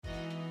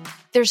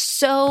There's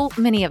so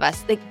many of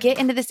us that get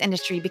into this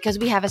industry because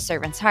we have a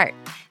servant's heart.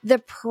 The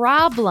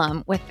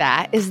problem with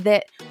that is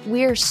that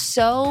we're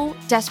so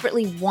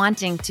desperately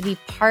wanting to be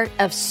part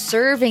of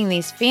serving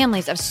these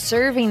families, of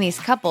serving these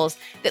couples,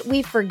 that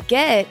we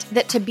forget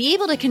that to be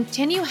able to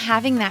continue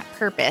having that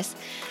purpose,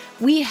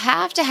 we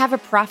have to have a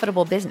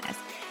profitable business.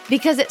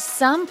 Because at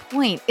some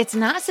point, it's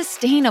not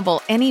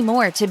sustainable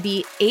anymore to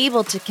be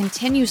able to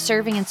continue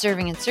serving and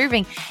serving and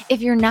serving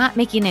if you're not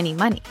making any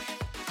money.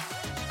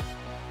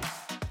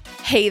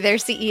 Hey there,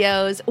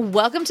 CEOs.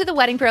 Welcome to the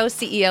Wedding Pro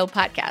CEO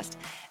podcast.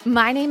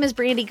 My name is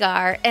Brandy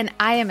Gar, and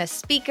I am a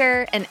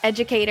speaker, an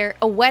educator,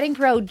 a wedding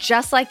pro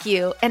just like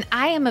you, and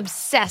I am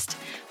obsessed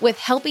with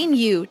helping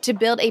you to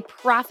build a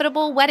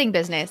profitable wedding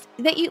business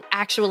that you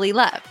actually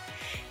love.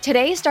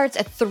 Today starts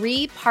a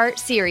 3-part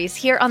series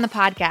here on the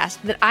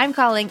podcast that I'm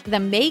calling the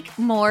Make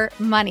More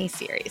Money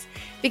series.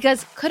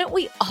 Because couldn't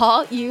we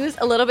all use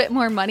a little bit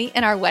more money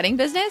in our wedding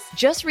business?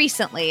 Just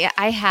recently,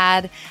 I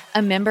had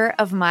a member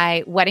of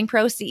my Wedding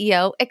Pro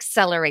CEO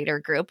Accelerator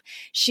group.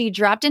 She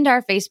dropped into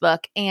our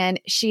Facebook and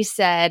she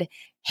said,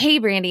 "Hey,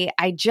 Brandy,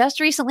 I just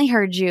recently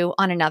heard you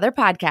on another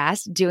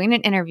podcast doing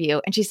an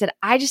interview." And she said,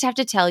 "I just have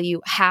to tell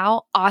you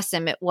how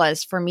awesome it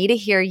was for me to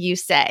hear you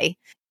say,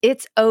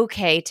 it's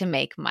okay to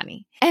make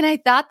money." And I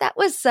thought that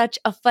was such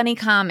a funny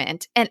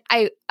comment. And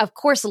I, of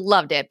course,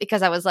 loved it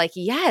because I was like,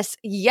 yes,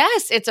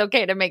 it's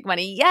okay to make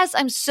money. Yes,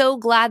 I'm so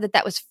glad that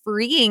that was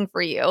freeing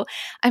for you.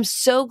 I'm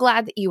so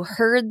glad that you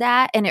heard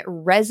that and it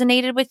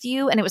resonated with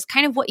you. And it was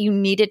kind of what you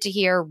needed to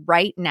hear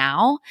right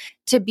now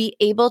to be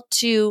able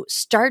to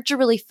start to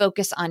really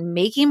focus on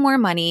making more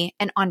money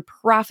and on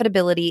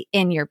profitability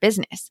in your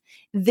business.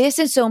 This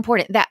is so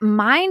important. That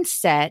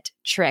mindset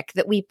trick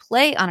that we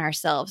play on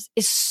ourselves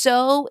is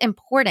so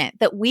important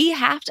that we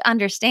have to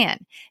understand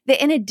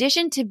that in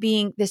addition to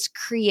being this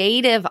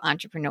creative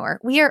entrepreneur,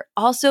 we are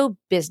also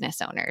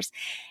business owners.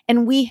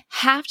 And we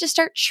have to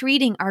start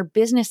treating our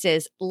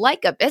businesses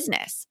like a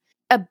business.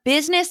 A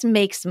business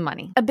makes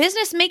money. A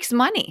business makes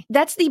money.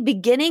 That's the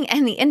beginning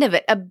and the end of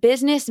it. A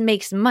business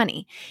makes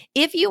money.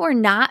 If you are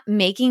not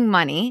making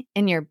money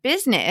in your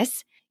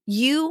business,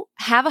 you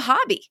have a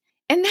hobby.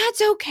 And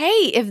that's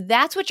okay if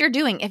that's what you're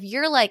doing. If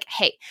you're like,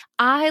 hey,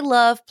 I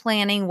love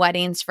planning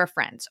weddings for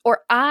friends,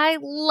 or I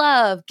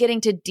love getting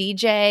to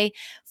DJ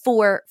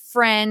for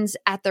friends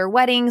at their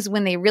weddings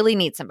when they really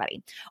need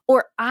somebody,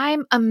 or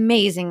I'm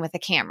amazing with a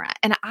camera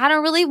and I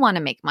don't really want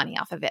to make money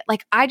off of it.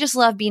 Like, I just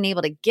love being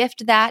able to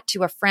gift that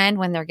to a friend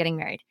when they're getting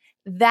married.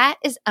 That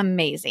is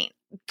amazing.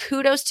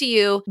 Kudos to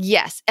you.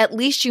 Yes, at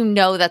least you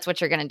know that's what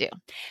you're going to do.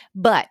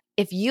 But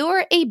if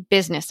you're a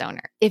business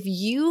owner, if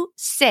you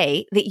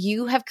say that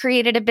you have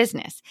created a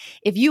business,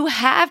 if you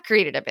have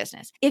created a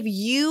business, if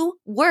you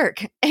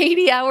work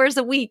 80 hours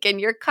a week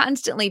and you're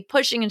constantly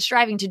pushing and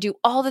striving to do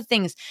all the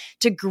things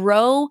to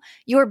grow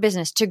your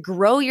business, to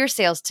grow your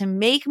sales, to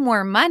make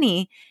more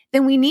money,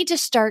 then we need to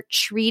start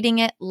treating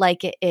it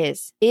like it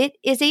is. It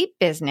is a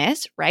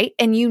business, right?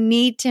 And you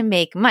need to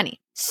make money.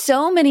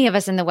 So many of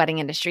us in the wedding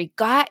industry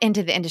got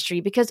into the industry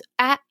because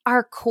at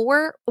our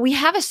core, we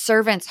have a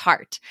servant's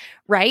heart,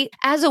 right?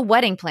 As a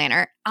wedding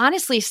planner,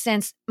 honestly,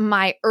 since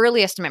my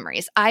earliest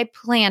memories, I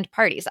planned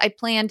parties. I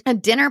planned a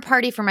dinner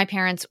party for my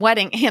parents'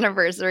 wedding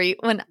anniversary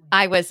when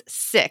I was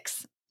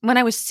 6. When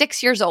I was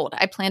 6 years old,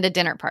 I planned a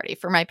dinner party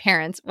for my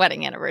parents'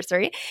 wedding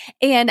anniversary.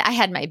 And I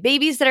had my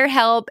babysitter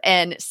help,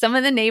 and some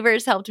of the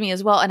neighbors helped me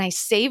as well. And I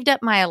saved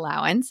up my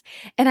allowance,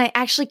 and I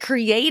actually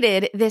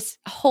created this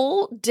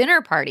whole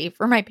dinner party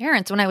for my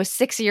parents when I was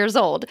 6 years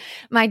old.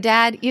 My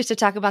dad used to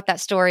talk about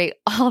that story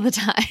all the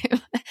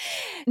time.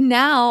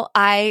 Now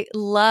I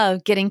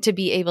love getting to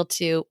be able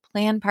to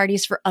plan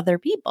parties for other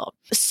people.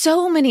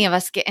 So many of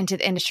us get into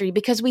the industry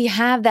because we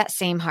have that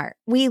same heart.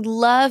 We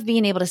love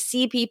being able to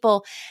see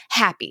people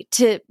happy,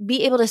 to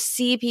be able to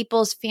see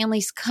people's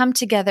families come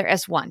together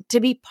as one, to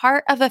be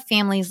part of a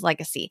family's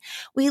legacy.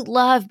 We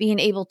love being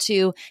able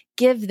to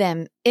give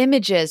them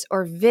images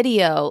or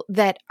video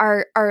that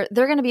are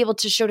they're going to be able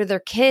to show to their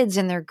kids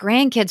and their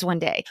grandkids one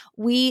day.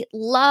 We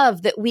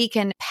love that we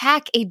can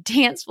pack a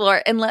dance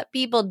floor and let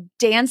people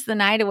dance the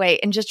night away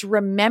and just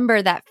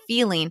remember that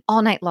feeling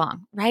all night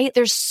long, right?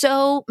 There's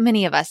so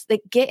many of us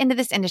that get into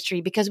this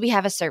industry because we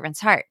have a servant's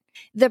heart.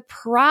 The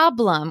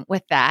problem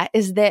with that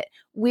is that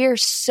we're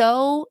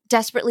so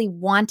desperately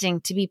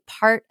wanting to be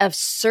part of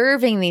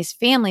serving these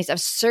families, of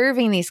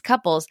serving these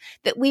couples,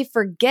 that we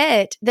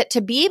forget that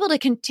to be able to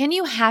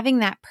continue having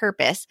that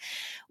purpose,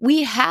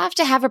 we have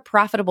to have a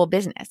profitable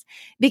business.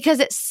 Because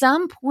at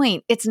some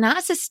point, it's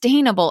not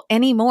sustainable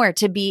anymore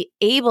to be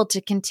able to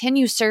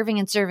continue serving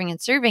and serving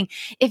and serving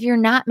if you're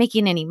not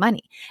making any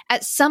money.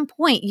 At some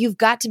point, you've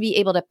got to be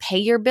able to pay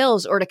your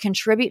bills or to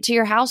contribute to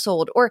your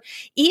household, or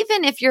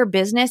even if your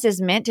business is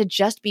meant to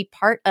just be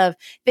part of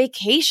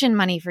vacation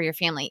money for your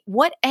family,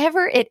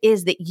 whatever it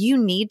is that you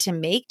need to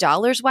make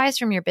dollars wise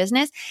from your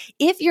business,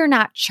 if you're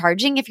not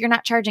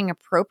charging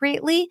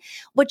appropriately,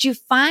 what you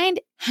find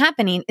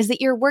happening is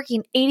that you're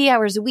working 80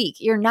 hours a week.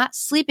 You're not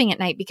sleeping at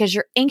night because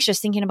you're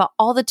anxious thinking about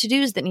all the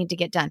to-dos that need to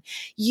get done.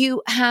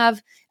 You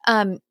have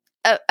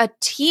a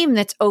team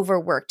that's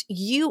overworked.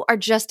 You are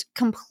just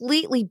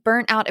completely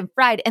burnt out and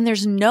fried, and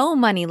there's no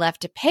money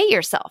left to pay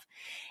yourself.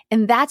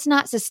 And that's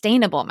not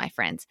sustainable, my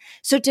friends.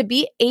 So to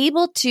be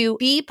able to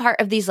be part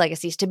of these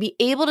legacies, to be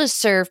able to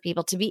serve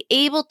people, to be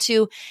able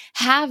to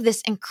have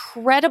this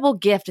incredible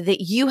gift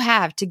that you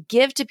have to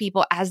give to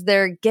people as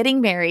they're getting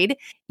married,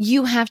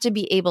 you have to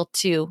be able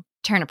to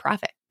turn a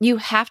profit. You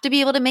have to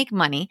be able to make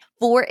money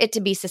for it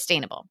to be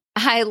sustainable.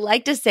 I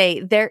like to say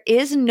there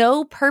is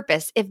no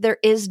purpose if there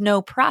is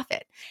no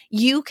profit.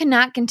 You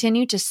cannot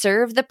continue to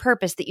serve the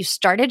purpose that you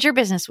started your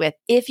business with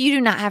if you do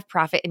not have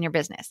profit in your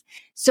business.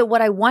 So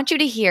what I want you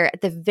to hear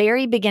at the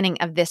very beginning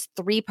of this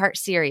 3-part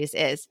series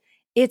is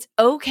it's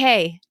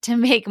okay to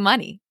make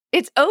money.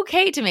 It's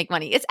okay to make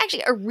money. It's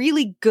actually a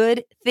really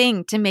good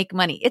thing to make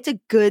money. It's a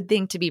good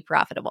thing to be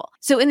profitable.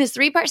 So in this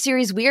 3-part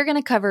series, we are going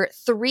to cover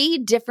 3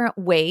 different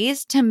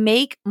ways to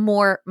make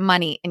more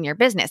money in your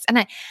business.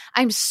 And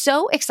I'm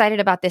so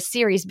excited about this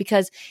series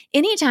because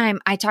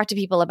anytime I talk to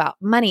people about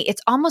money,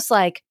 it's almost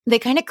like they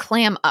kind of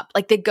clam up,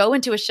 like they go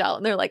into a shell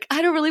and they're like,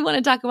 I don't really want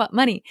to talk about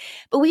money.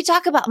 But we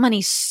talk about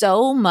money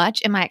so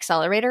much in my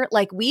accelerator,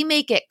 like we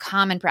make it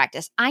common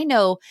practice. I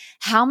know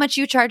how much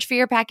you charge for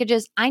your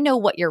packages. I know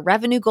what your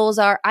revenue goals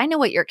are. I know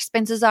what your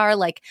expenses are.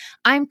 Like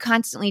I'm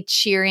constantly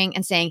cheering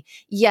and saying,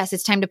 yes,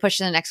 it's time to push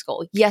to the next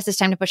goal. Yes, it's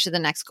time to push to the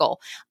next goal.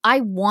 I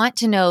want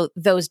to know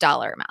those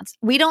dollar amounts.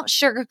 We don't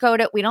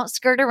sugarcoat it. We don't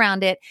skirt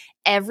around it.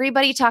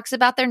 Everybody talks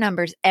about their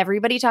numbers.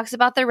 Everybody talks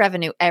about their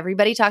revenue.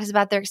 Everybody talks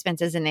about their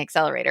expenses in the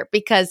accelerator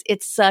because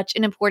it's such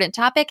an important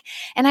topic.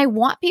 And I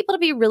want people to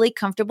be really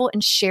comfortable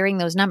in sharing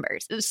those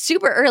numbers.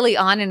 Super early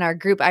on in our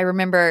group, I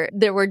remember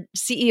there were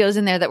CEOs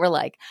in there that were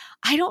like,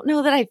 I don't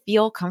know that I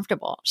feel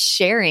comfortable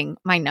sharing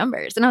my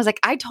numbers. And I was like,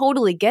 I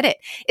totally get it,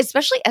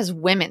 especially as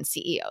women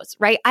CEOs,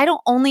 right? I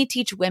don't only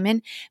teach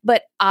women,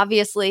 but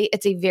obviously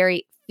it's a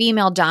very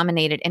female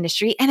dominated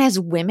industry. And as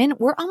women,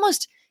 we're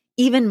almost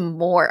even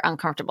more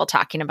uncomfortable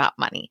talking about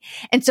money.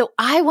 And so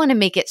I want to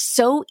make it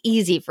so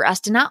easy for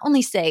us to not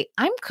only say,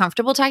 I'm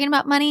comfortable talking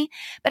about money,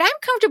 but I'm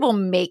comfortable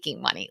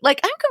making money.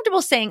 Like I'm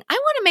comfortable saying, I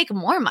want to make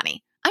more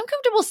money. I'm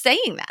comfortable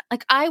saying that.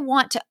 Like I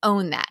want to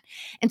own that.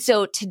 And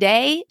so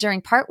today,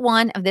 during part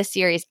 1 of this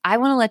series, I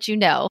want to let you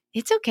know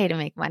it's okay to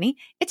make money.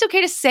 It's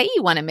okay to say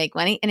you want to make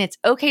money, and it's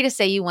okay to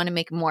say you want to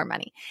make more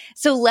money.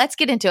 So let's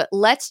get into it.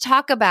 Let's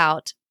talk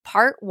about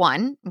part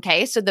 1.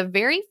 Okay. So the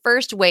very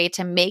first way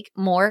to make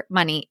more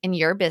money in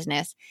your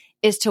business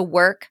is to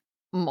work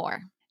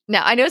more.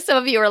 Now, I know some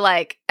of you are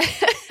like,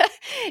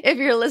 if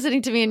you're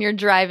listening to me and you're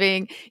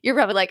driving, you're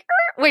probably like,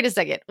 wait a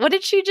second, what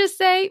did she just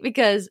say?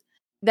 Because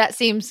that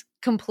seems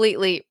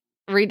completely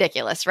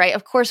ridiculous, right?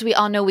 Of course, we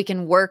all know we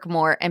can work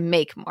more and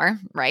make more,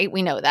 right?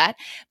 We know that.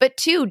 But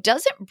 2,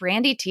 doesn't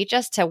Brandy teach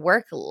us to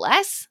work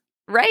less?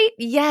 Right?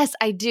 Yes,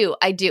 I do.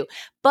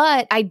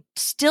 But I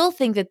still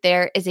think that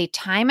there is a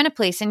time and a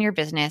place in your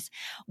business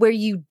where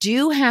you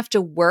do have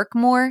to work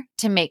more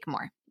to make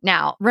more.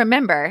 Now,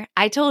 remember,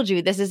 I told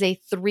you this is a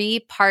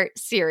 3-part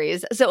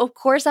series. So of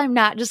course, I'm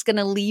not just going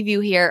to leave you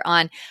here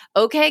on,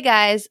 okay,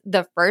 guys,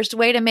 the first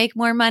way to make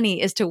more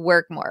money is to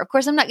work more. Of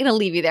course, I'm not going to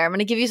leave you there. I'm going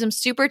to give you some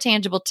super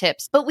tangible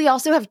tips, but we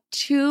also have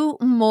 2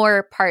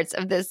 more parts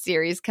of this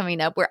series coming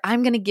up where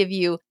I'm going to give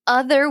you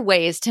other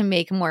ways to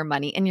make more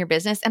money in your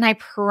business. And I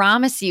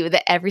promise you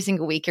that every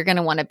single week you're going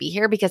to want to be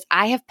here because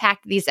I have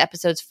packed these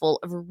episodes full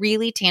of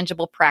really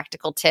tangible,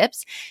 practical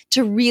tips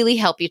to really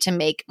help you to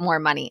make more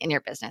money in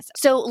your business.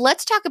 So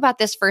let's talk about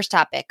this first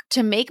topic.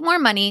 To make more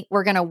money,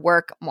 we're going to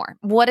work more.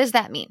 What does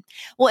that mean?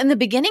 Well, in the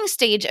beginning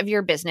stage of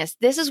your business,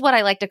 this is what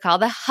I like to call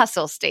the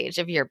hustle stage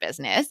of your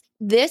business.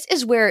 This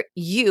is where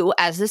you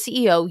as the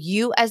CEO,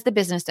 you as the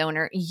business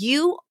owner,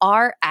 you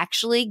are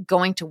actually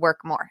going to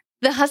work more.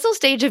 The hustle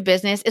stage of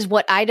business is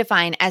what I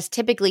define as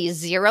typically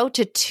 0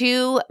 to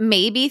 2,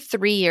 maybe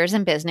 3 years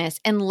in business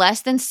and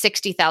less than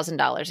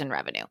 $60,000 in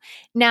revenue.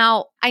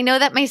 Now, I know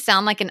that may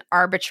sound like an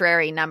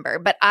arbitrary number,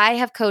 but I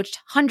have coached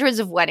hundreds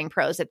of wedding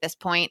pros at this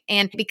point.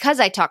 And because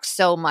I talk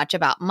so much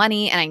about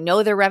money and I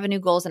know their revenue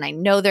goals and I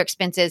know their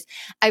expenses,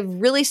 I've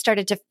really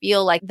started to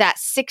feel like that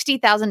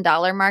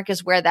 $60,000 mark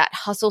is where that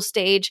hustle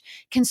stage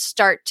can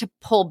start to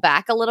pull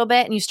back a little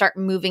bit and you start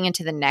moving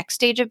into the next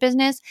stage of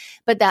business.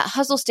 But that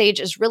hustle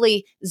stage is really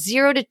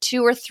 0 to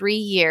 2 or 3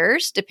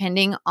 years,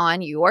 depending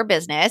on your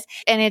business.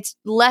 And it's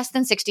less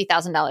than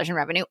 $60,000 in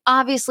revenue.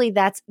 Obviously,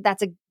 that's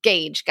a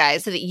gauge,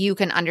 guys, so that you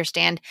can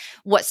understand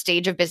what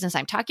stage of business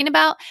I'm talking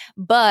about.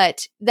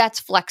 But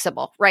that's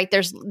flexible, right?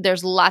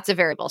 There's lots of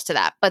variables to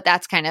that, but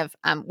that's kind of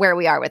where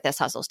we are with this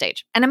hustle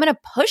stage. And I'm going to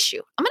push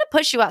you. I'm going to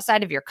push you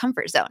outside of your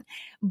comfort zone.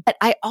 But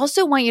I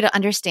also want you to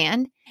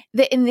understand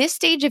that in this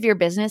stage of your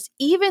business,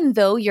 even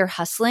though you're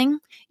hustling,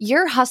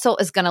 your hustle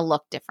is going to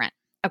look different.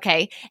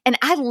 Okay. And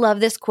I love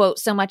this quote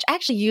so much. I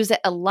actually use it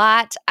a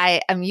lot.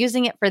 I am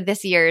using it for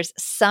this year's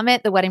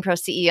summit, the Wedding Pro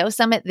CEO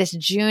Summit this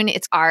June.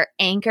 It's our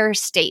anchor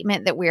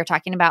statement that we are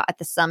talking about at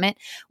the summit,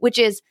 which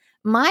is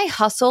my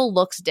hustle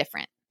looks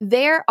different.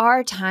 There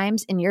are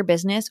times in your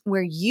business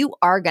where you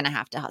are going to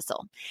have to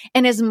hustle.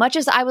 And as much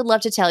as I would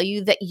love to tell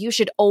you that you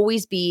should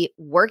always be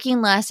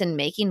working less and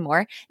making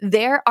more,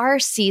 there are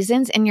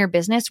seasons in your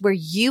business where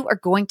you are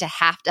going to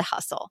have to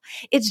hustle.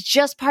 It's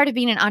just part of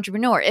being an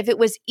entrepreneur. If it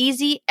was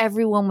easy,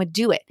 everyone would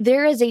do it.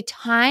 There is a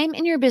time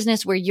in your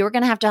business where you're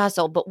going to have to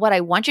hustle. But what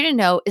I want you to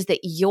know is that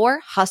your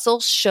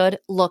hustle should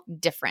look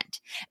different.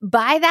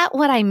 By that,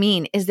 what I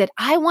mean is that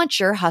I want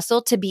your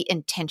hustle to be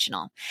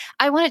intentional.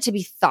 I want it to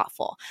be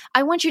thoughtful.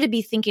 I want you to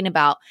be thinking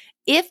about,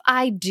 if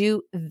I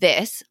do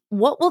this,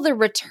 what will the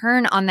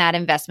return on that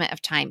investment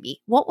of time be?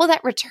 What will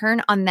that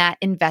return on that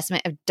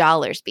investment of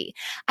dollars be?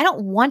 I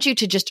don't want you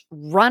to just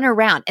run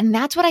around. And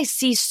that's what I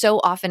see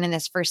so often in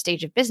this first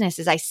stage of business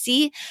is I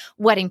see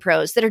wedding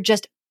pros that are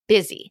just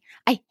busy.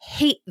 I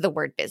hate the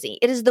word busy.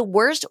 It is the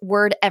worst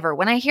word ever.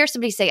 When I hear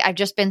somebody say, I've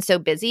just been so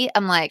busy,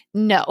 I'm like,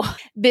 no,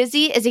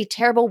 busy is a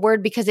terrible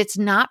word because it's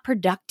not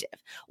productive.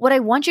 What I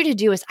want you to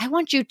do is I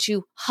want you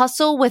to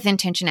hustle with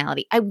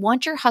intentionality. I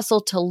want your hustle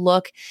to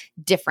look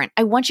different.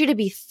 I want you to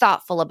be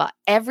thoughtful about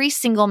every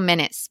single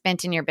minute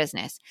spent in your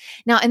business.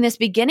 Now, in this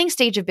beginning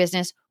stage of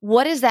business,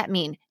 what does that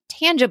mean?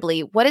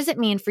 Tangibly, what does it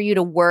mean for you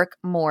to work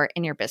more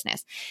in your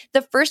business?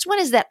 The first one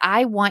is that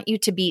I want you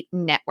to be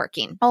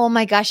networking. Oh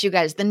my gosh, you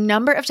guys, the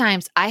number of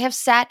times I have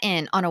sat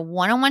in on a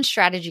one-on-one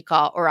strategy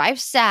call, or I've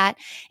sat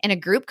in a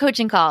group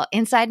coaching call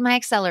inside my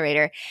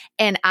accelerator,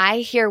 and I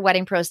hear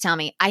wedding pros tell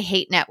me, I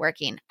hate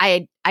networking.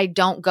 I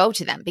don't go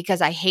to them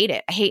because I hate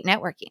it. I hate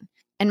networking.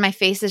 And my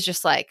face is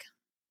just like,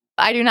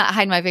 I do not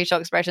hide my facial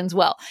expressions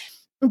well.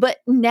 But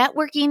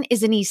networking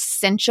is an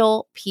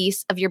essential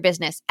piece of your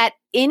business. At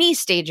any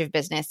stage of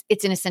business,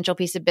 it's an essential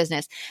piece of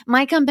business.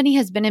 My company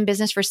has been in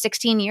business for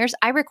 16 years.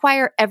 I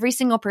require every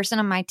single person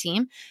on my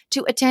team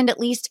to attend at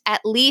least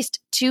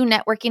 2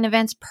 networking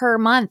events per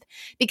month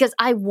because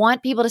I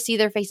want people to see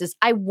their faces.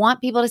 I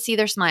want people to see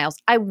their smiles.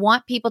 I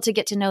want people to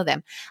get to know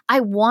them. I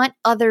want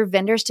other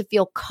vendors to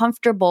feel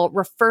comfortable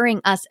referring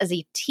us as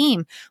a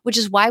team, which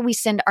is why we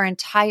send our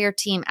entire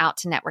team out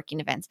to networking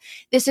events.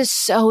 This is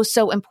so,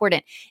 so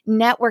important.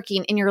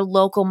 Networking in your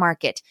local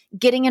market,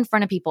 getting in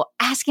front of people,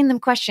 asking them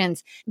questions,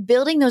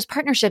 building those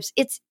partnerships.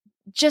 It's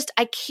just,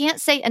 I can't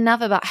say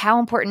enough about how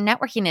important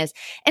networking is.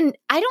 And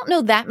I don't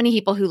know that many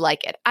people who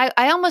like it.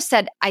 I almost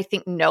said, I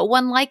think no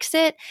one likes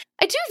it.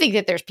 I do think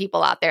that there's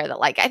people out there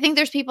that like it. I think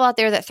there's people out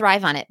there that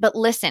thrive on it. But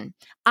listen,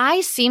 I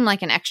seem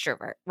like an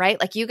extrovert, right?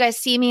 Like you guys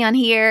see me on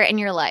here and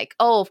you're like,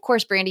 oh, of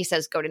course, Brandy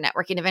says go to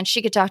networking events.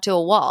 She could talk to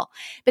a wall.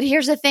 But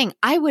here's the thing.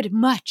 I would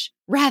much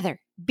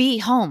rather be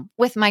home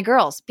with my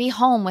girls, be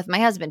home with my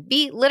husband,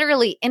 be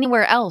literally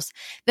anywhere else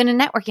than a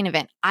networking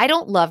event. I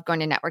don't love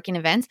going to networking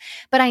events,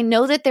 but I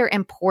know that they're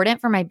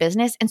important for my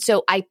business. And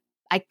so I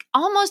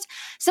almost,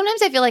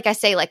 sometimes I feel like I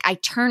say, like, I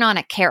turn on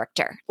a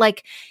character.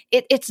 Like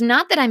it's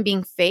not that I'm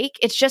being fake.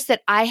 It's just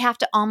that I have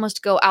to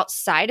almost go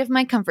outside of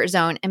my comfort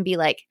zone and be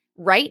like,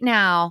 right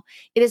now,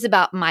 it is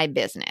about my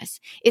business.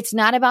 It's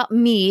not about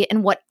me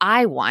and what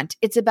I want.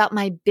 It's about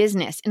my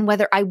business and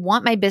whether I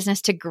want my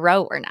business to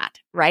grow or not,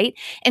 right?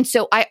 And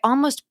so I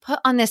almost put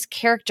on this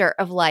character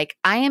of like,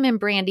 I am in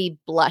Brandy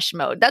blush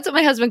mode. That's what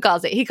my husband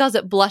calls it. He calls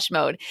it blush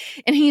mode.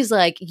 And he's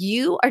like,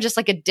 you are just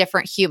like a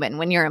different human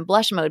when you're in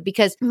blush mode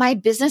because my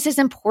business is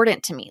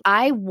important to me.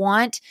 I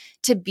want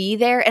to be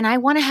there and I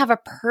want to have a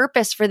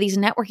purpose for these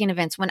networking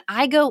events. When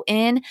I go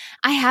in,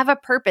 I have a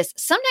purpose.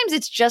 Sometimes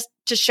it's just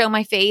to show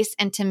my face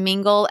and to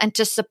mingle and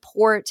to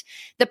support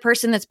the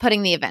person that's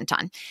putting the event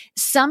on.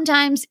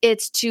 Sometimes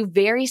it's to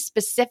very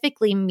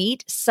specifically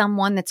meet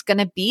someone that's going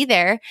to be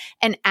there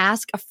and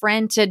ask a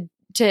friend to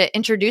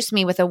introduce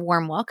me with a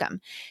warm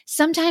welcome.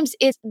 Sometimes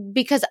it's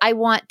because I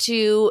want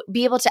to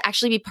be able to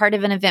actually be part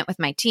of an event with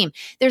my team.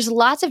 There's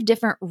lots of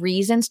different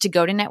reasons to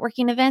go to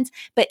networking events,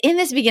 but in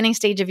this beginning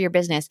stage of your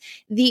business,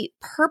 the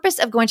purpose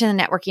of going to the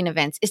networking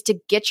events is to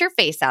get your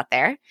face out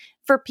there,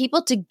 for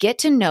people to get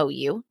to know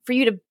you, for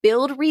you to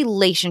build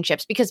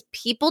relationships because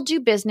people do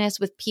business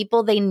with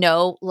people they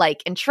know,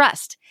 like, and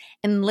trust.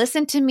 And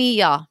listen to me,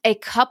 y'all. A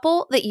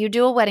couple that you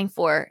do a wedding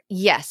for,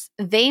 yes,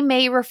 they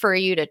may refer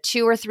you to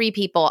 2 or 3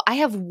 people. I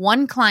have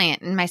one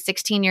client in my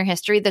 16-year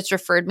history that's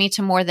referred me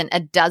to more than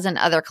a dozen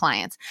other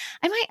clients.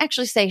 I might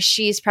actually say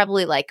she's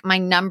probably like my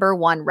number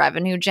 1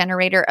 revenue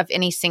generator of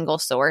any single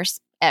source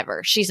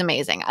ever. She's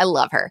amazing. I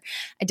love her.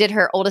 I did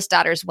her oldest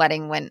daughter's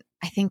wedding when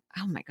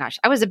oh my gosh,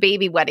 I was a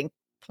baby wedding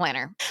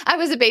planner.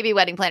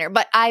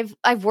 But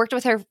I've worked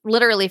with her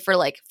literally for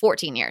like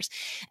 14 years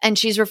and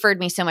she's referred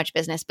me so much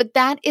business, but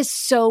that is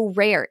so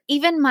rare.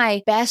 Even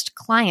my best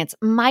clients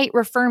might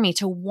refer me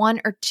to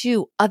 1 or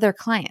 2 other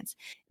clients.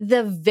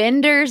 the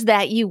vendors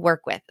that you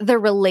work with, the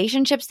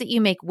relationships that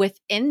you make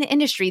within the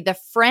industry, the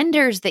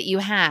frienders that you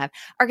have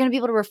are going to be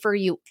able to refer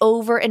you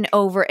over and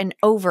over and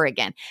over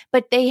again.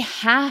 But they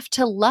have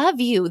to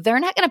love you. They're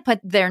not going to put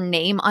their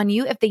name on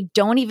you if they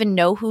don't even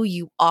know who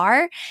you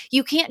are.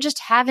 You can't just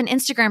have an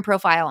Instagram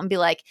profile and be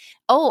like,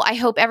 oh, I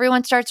hope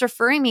everyone starts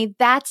referring me.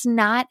 That's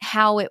not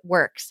how it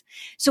works.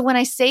 So when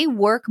I say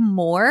work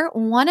more,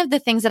 one of the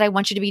things that I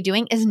want you to be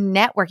doing is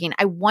networking.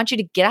 I want you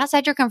to get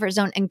outside your comfort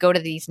zone and go to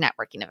these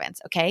networking events,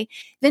 okay?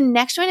 The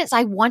next one is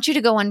I want you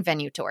to go on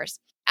venue tours.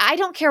 I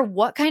don't care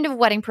what kind of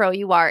wedding pro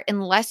you are,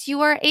 unless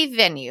you are a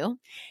venue.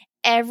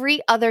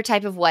 Every other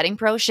type of wedding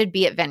pro should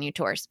be at venue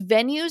tours.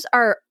 Venues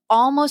are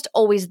almost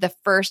always the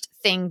first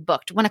thing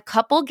booked. When a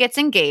couple gets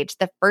engaged,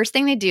 the first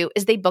thing they do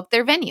is they book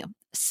their venue.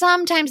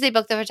 Sometimes they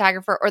book the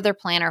photographer or their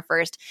planner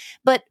first,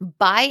 but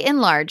by and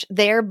large,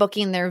 they're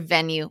booking their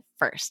venue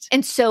first.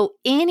 And so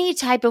any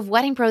type of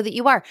wedding pro that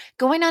you are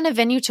going on a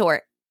venue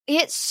tour,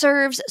 it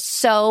serves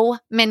so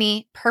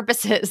many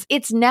purposes.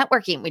 It's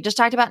networking. We just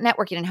talked about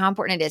networking and how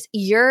important it is.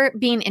 You're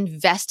being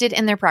invested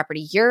in their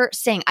property. You're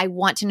saying, I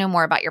want to know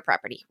more about your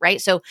property, right?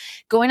 So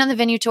going on the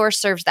venue tour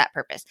serves that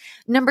purpose.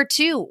 Number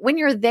two, when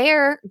you're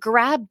there,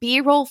 grab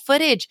B-roll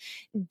footage,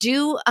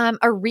 do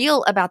a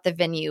reel about the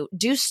venue,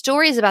 do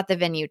stories about the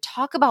venue,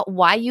 talk about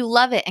why you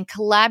love it and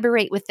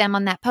collaborate with them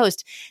on that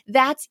post.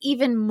 That's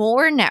even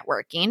more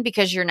networking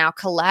because you're now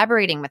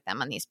collaborating with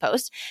them on these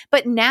posts.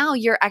 But now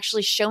you're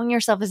actually showing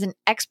yourself as an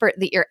expert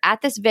that you're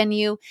at this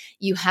venue,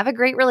 you have a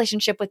great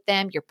relationship with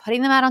them, you're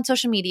putting them out on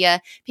social media.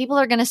 People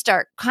are going to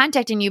start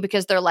contacting you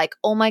because they're like,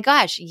 oh my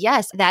gosh,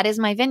 yes, that is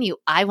my venue.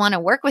 I want to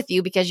work with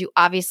you because you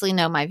obviously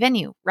know my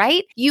venue,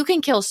 right? You can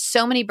kill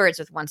so many birds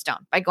with one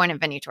stone by going to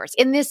venue tours.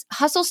 In this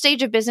hustle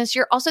stage of business,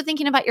 you're also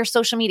thinking about your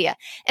social media.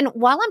 And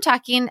while I'm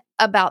talking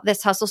about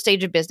this hustle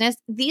stage of business,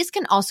 these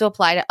can also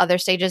apply to other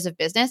stages of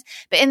business.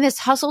 But in this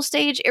hustle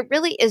stage, it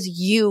really is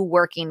you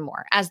working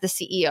more as the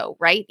CEO,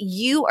 right?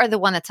 You are the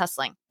one that's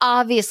hustling.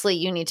 Obviously,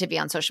 you need to be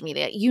on social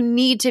media. You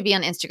need to be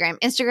on Instagram.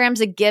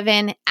 Instagram's a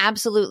given.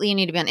 Absolutely, you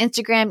need to be on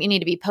Instagram. You need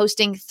to be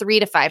posting 3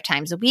 to 5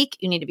 times a week.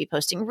 You need to be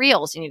posting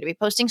reels. You need to be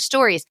posting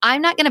stories.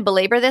 I'm not going to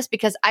belabor this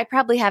because I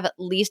probably have at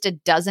least a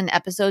dozen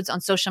episodes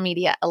on social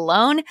media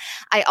alone.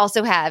 I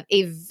also have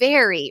a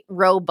very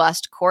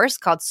robust course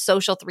called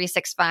Social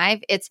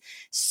 365. It's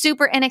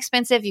super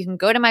inexpensive. You can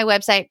go to my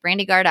website,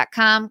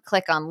 brandygar.com,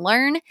 click on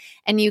Learn,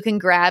 and you can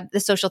grab the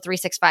Social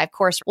 365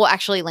 course. We'll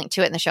actually link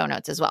to it in the show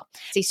notes as well.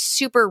 It's a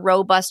super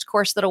robust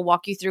course that'll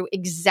walk you through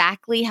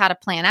exactly how to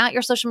plan out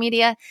your social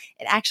media.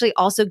 It actually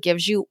also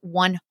gives you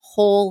one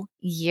whole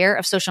year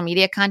of social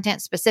media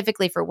content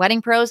specifically for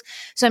wedding pros.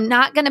 So I'm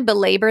not going to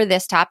belabor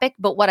this topic,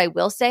 but what I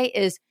will say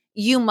is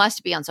you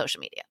must be on social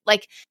media.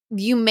 Like,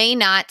 you may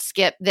not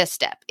skip this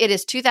step. It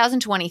is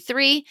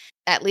 2023,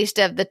 at least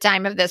of the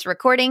time of this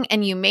recording,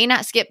 and you may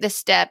not skip this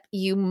step.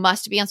 You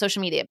must be on social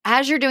media.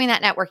 As you're doing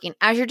that networking,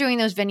 as you're doing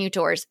those venue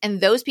tours,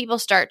 and those people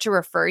start to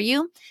refer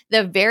you,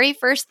 the very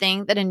first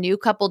thing that a new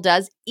couple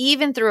does,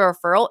 even through a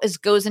referral, is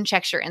goes and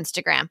checks your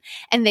Instagram.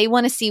 And they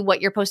want to see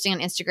what you're posting on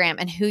Instagram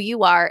and who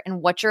you are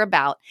and what you're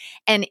about.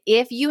 And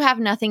if you have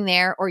nothing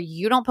there or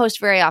you don't post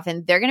very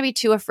often, they're going to be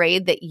too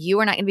afraid that you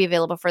are not going to be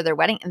available for their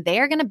wedding, and they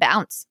are going to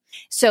bounce.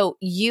 So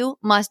you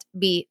must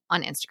be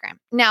on Instagram.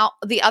 Now,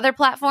 the other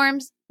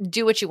platforms,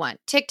 do what you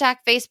want. TikTok,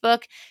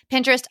 Facebook,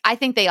 Pinterest, I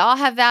think they all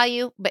have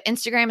value, but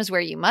Instagram is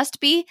where you must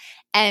be.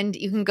 And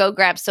you can go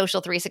grab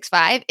Social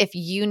 365 if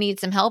you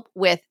need some help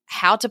with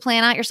how to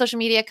plan out your social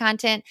media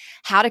content,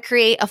 how to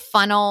create a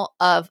funnel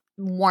of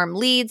warm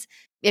leads.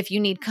 If you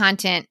need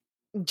content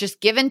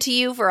just given to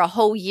you for a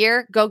whole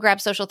year, go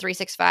grab Social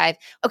 365.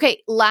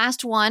 Okay,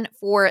 last one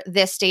for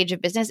this stage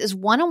of business is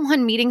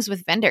one-on-one meetings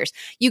with vendors.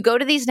 You go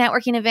to these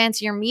networking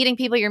events, you're meeting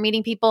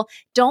people.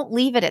 Don't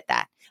leave it at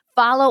that.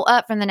 Follow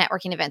up from the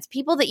networking events.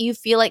 People that you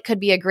feel like could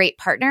be a great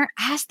partner,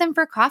 ask them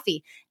for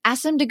coffee.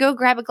 Ask them to go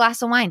grab a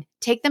glass of wine.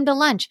 Take them to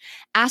lunch.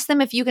 Ask them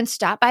if you can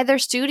stop by their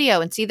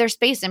studio and see their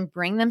space and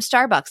bring them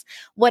Starbucks.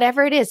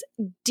 Whatever it is,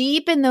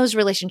 deepen those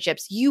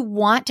relationships. You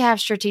want to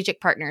have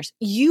strategic partners.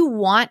 You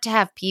want to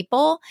have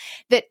people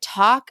that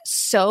talk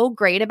so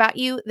great about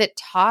you, that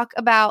talk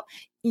about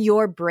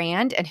your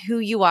brand and who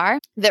you are,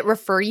 that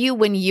refer you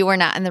when you are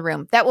not in the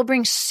room. That will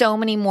bring so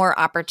many more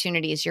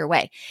opportunities your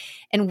way.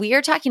 And we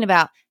are talking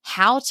about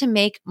how to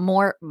make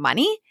more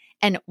money.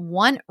 And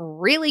one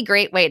really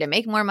great way to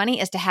make more money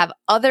is to have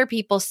other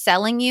people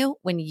selling you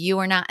when you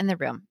are not in the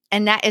room.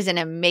 And that is an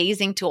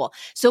amazing tool.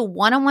 So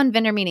one-on-one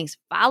vendor meetings,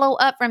 follow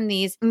up from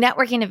these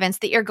networking events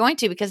that you're going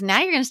to, because now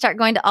you're going to start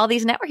going to all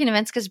these networking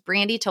events because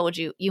Brandy told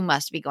you you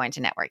must be going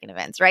to networking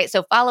events, right?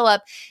 So follow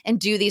up and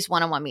do these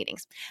one-on-one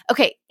meetings.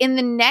 Okay, in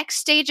the next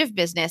stage of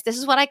business, this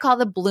is what I call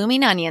the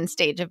blooming onion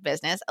stage of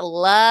business. I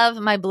love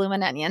my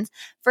blooming onions.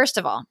 First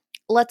of all,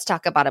 let's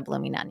talk about a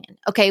blooming onion.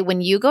 Okay,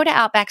 when you go to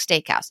Outback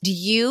Steakhouse, do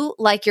you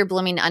like your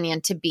blooming onion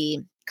to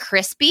be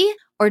crispy,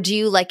 or do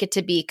you like it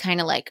to be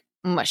kind of like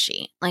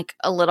mushy, like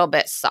a little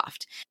bit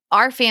soft.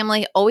 Our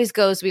family always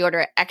goes, we order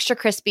it extra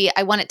crispy.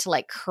 I want it to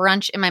like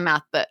crunch in my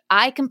mouth, but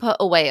I can put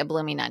away a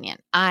blooming onion.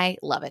 I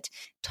love it.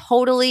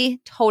 Totally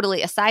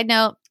a side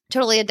note.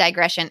 Totally a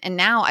digression. And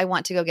now I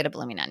want to go get a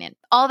blooming onion.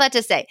 All that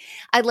to say,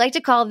 I'd like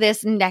to call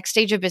this next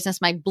stage of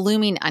business my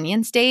blooming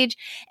onion stage.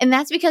 And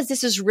that's because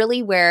this is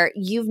really where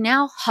you've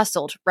now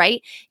hustled,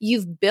 right?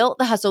 You've built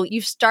the hustle.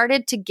 You've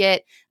started to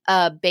get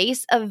a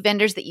base of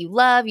vendors that you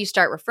love. You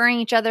start referring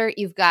each other.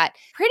 You've got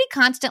pretty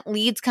constant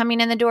leads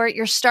coming in the door.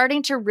 You're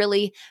starting to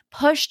really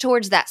push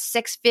towards that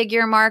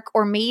 6-figure mark,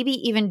 or maybe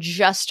even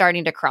just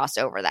starting to cross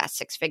over that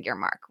 6-figure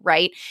mark,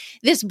 right?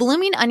 This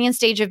blooming onion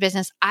stage of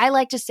business, I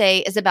like to say,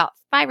 is about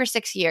 5 or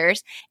 6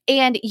 years.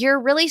 And you're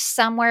really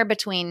somewhere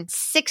between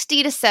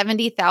 $60,000 to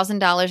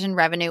 $70,000 in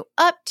revenue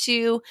up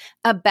to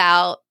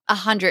about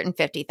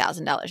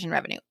 $150,000 in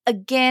revenue.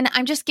 Again,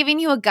 I'm just giving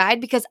you a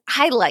guide because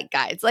I like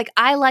guides. Like,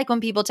 I like when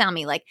people tell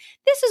me, like,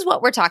 this is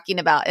what we're talking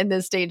about in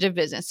this stage of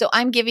business. So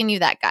I'm giving you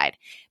that guide.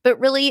 But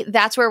really,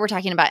 that's where we're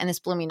talking about in this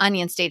blooming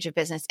onion stage of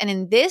business. And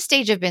in this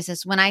stage of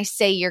business, when I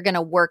say you're going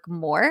to work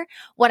more,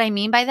 what I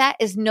mean by that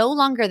is no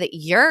longer that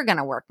you're going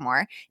to work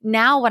more.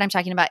 Now, what I'm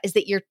talking about is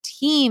that your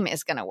team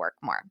is going to work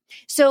more.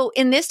 So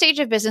in this stage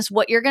of business,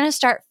 what you're going to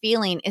start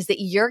feeling is that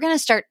you're going to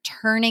start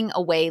turning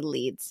away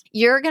leads.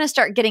 You're going to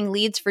start getting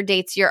leads for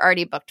dates you're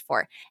already booked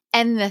for.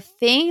 And the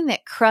thing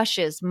that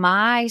crushes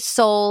my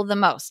soul the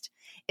most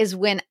is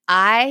when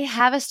I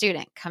have a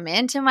student come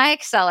into my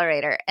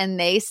accelerator and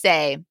they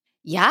say,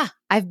 yeah,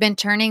 I've been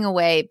turning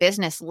away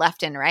business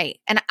left and right.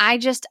 And I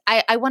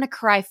want to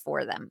cry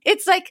for them.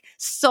 It's like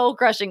soul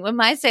crushing. When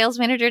my sales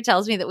manager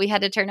tells me that we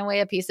had to turn away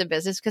a piece of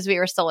business because we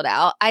were sold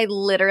out, I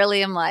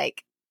literally am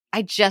like,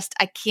 I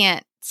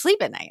can't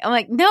sleep at night. I'm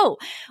like, no,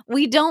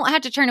 we don't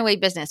have to turn away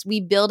business. We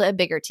build a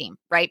bigger team,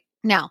 right?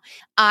 Now,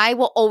 I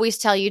will always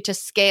tell you to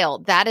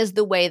scale. That is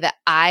the way that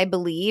I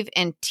believe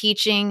in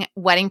teaching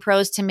wedding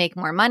pros to make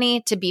more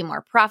money, to be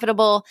more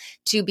profitable,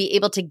 to be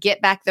able to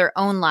get back their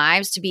own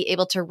lives, to be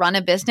able to run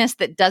a business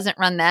that doesn't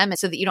run them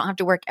so that you don't have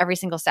to work every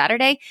single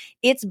Saturday.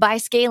 It's by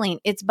scaling.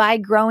 It's by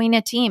growing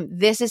a team.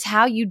 This is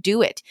how you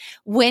do it.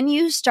 When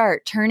you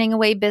start turning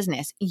away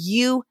business,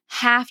 you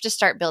have to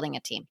start building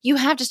a team. You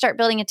have to start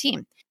building a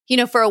team. You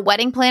know, for a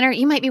wedding planner,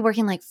 you might be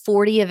working like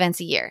 40 events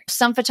a year.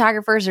 Some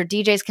photographers or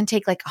DJs can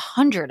take like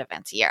 100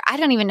 events a year. I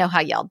don't even know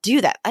how y'all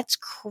do that. That's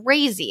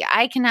crazy.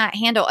 I cannot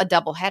handle a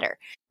double header.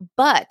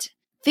 But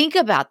think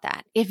about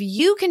that. If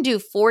you can do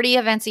 40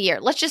 events a year,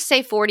 let's just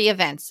say 40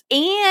 events,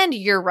 and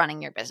you're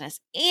running your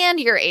business and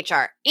your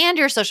HR and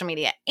your social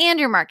media and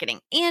your marketing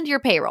and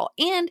your payroll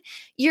and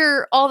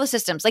your all the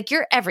systems, like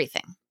you're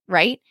everything,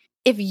 right?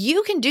 If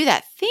you can do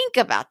that, think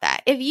about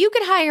that. If you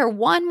could hire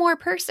one more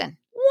person,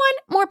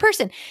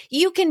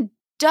 you can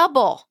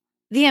double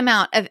the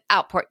amount of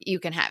output you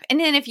can have. And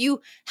then if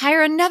you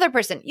hire another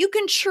person, you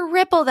can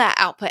triple that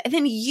output. And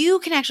then you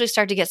can actually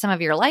start to get some of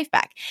your life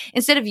back.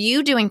 Instead of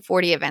you doing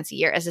 40 events a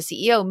year as a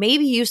CEO,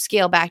 maybe you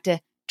scale back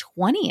to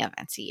 20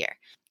 events a year.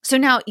 So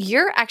now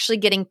you're actually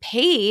getting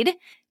paid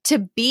to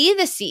be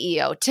the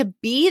CEO, to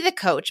be the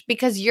coach,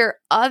 because your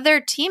other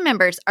team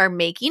members are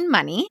making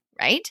money,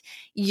 right?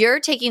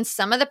 You're taking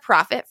some of the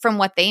profit from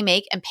what they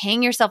make and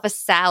paying yourself a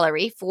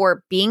salary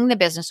for being the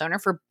business owner,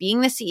 for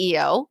being the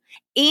CEO,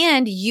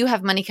 and you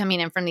have money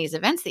coming in from these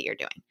events that you're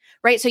doing,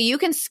 right? So you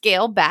can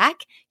scale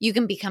back, you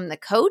can become the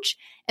coach,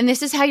 and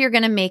this is how you're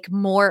going to make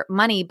more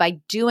money by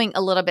doing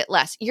a little bit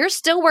less. You're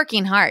still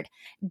working hard.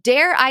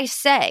 Dare I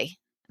say,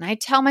 and I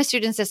tell my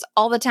students this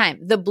all the time,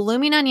 the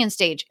blooming onion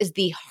stage is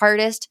the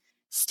hardest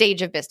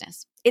stage of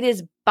business. It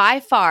is by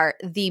far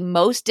the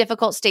most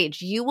difficult stage.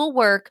 You will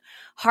work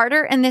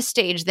harder in this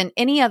stage than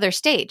any other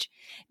stage,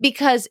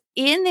 because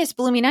in this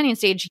blooming onion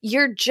stage,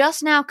 you're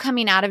just now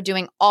coming out of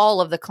doing all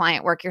of the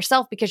client work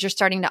yourself because you're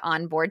starting to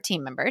onboard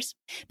team members,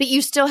 but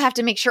you still have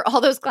to make sure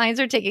all those clients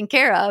are taken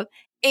care of,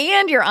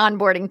 and you're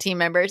onboarding team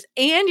members,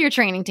 and you're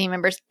training team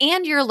members,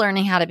 and you're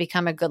learning how to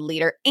become a good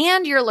leader,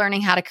 and you're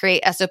learning how to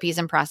create SOPs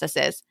and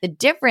processes. The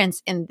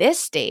difference in this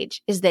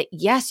stage is that,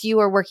 yes, you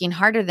are working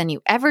harder than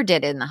you ever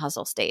did in the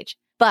hustle stage,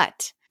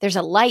 but there's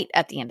a light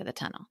at the end of the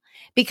tunnel.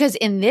 Because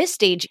in this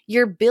stage,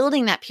 you're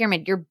building that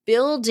pyramid. You're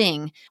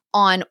building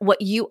on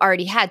what you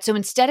already had. So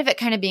instead of it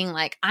kind of being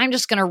like, I'm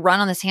just going to run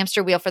on this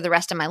hamster wheel for the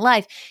rest of my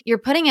life, you're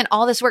putting in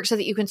all this work so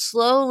that you can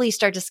slowly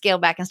start to scale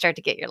back and start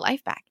to get your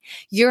life back.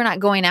 You're not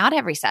going out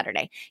every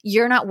Saturday.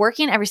 You're not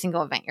working every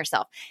single event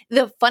yourself.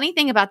 The funny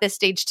thing about this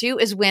stage too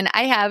is when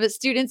I have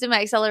students in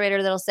my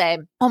accelerator that'll say,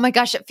 oh my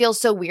gosh, it feels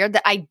so weird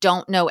that I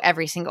don't know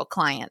every single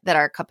client that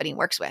our company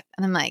works with.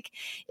 And I'm like,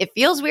 it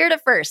feels weird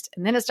at first,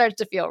 and then it starts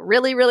to feel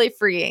really, really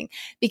freeing,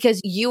 because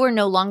you are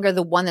no longer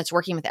the one that's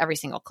working with every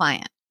single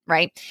client.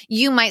 right?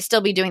 You might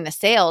still be doing the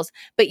sales,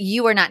 but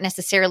you are not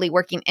necessarily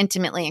working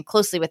intimately and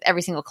closely with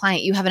every single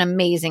client. You have an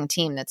amazing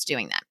team that's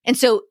doing that. And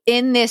so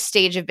in this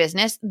stage of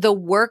business, the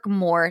work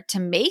more to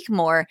make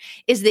more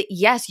is that,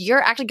 yes,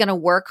 you're actually going to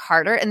work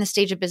harder in the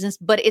stage of business,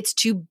 but it's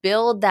to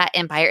build that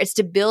empire. It's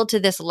to build to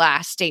this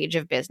last stage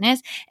of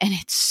business. And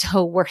it's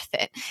so worth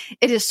it.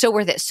 It is so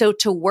worth it. So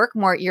to work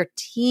more, your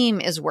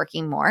team is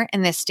working more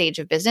in this stage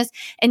of business,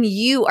 and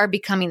you are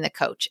becoming the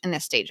coach in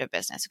this stage of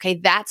business. Okay.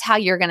 That's how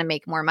you're going to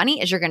make more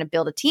money, is you're going to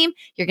build a team.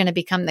 You're going to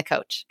become the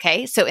coach.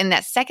 Okay. So in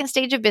that second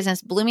stage of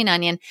business, blooming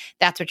onion,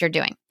 that's what you're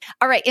doing.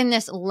 All right. In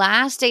this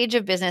last stage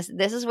of business,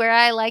 this is where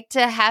I like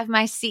to have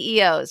my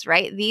CEOs,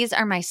 right? These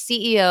are my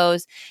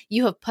CEOs.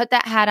 You have put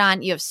that hat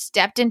on. You have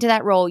stepped into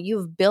that role.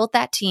 You've built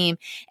that team,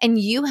 and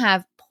you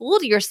have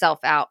pulled yourself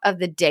out of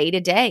the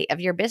day-to-day of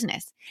your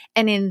business.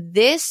 And in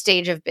this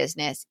stage of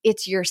business,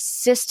 it's your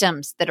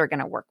systems that are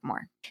going to work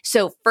more.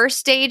 So first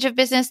stage of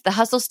business, the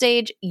hustle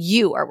stage,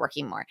 you are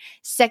working more.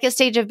 Second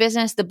stage of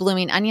business, the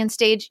blooming onion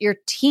stage, your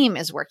team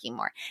is working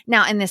more.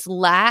 Now, in this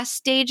last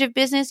stage of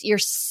business, your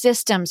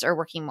systems are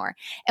working more.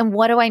 And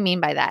what do I mean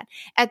by that?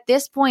 At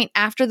this point,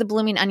 after the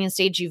blooming onion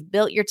stage, you've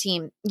built your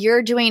team,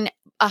 you're doing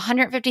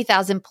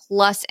 150,000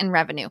 plus in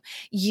revenue.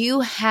 You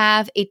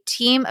have a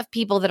team of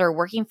people that are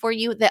working for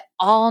you that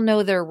all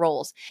know their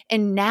roles.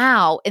 And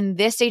now in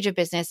this stage of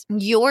business,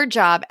 your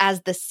job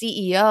as the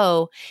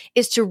CEO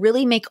is to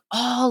really make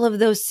all of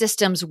those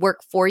systems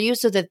work for you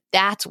so that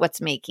that's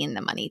what's making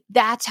the money.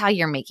 That's how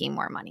you're making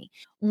more money.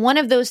 One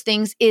of those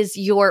things is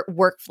your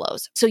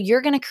workflows. So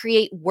you're going to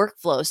create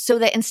workflows so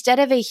that instead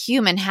of a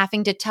human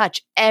having to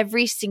touch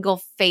every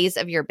single phase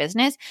of your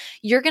business,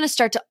 you're going to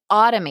start to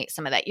automate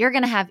some of that. You're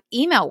going to have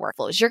email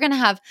workflows. You're going to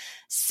have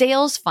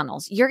sales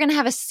funnels. You're going to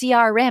have a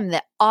CRM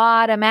that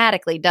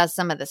automatically does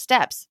some of the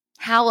steps.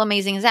 How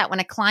amazing is that? When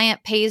a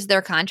client pays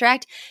their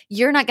contract,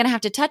 you're not going to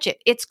have to touch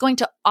it. It's going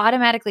to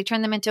automatically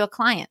turn them into a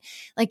client.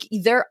 Like,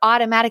 they're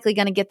automatically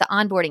going to get the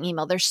onboarding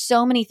email. There's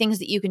so many things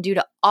that you can do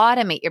to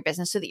automate your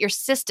business so that your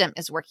system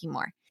is working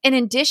more. In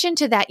addition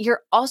to that,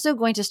 you're also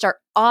going to start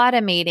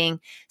automating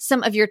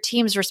some of your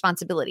team's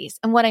responsibilities.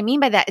 And what I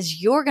mean by that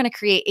is you're going to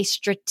create a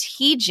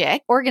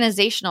strategic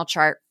organizational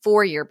chart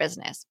for your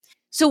business.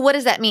 So what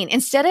does that mean?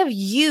 Instead of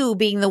you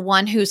being the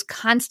one who's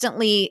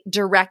constantly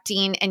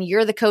directing and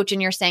you're the coach and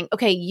you're saying,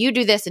 okay, you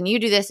do this and you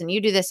do this and you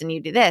do this and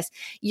you do this,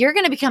 you're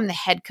going to become the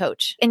head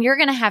coach, and you're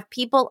going to have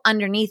people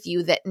underneath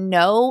you that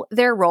know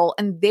their role,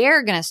 and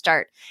they're going to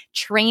start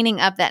training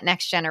up that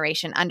next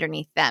generation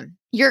underneath them.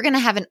 You're going to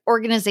have an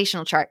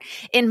organizational chart.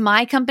 In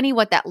my company,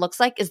 what that looks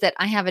like is that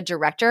I have a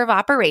director of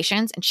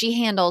operations, and she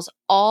handles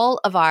all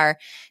of our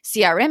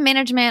CRM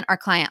management, our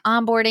client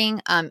onboarding,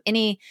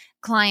 any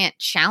client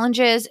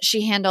challenges.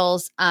 She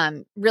handles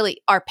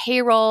really our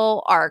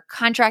payroll, our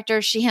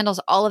contractors. She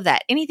handles all of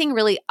that. Anything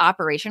really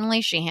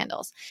operationally, she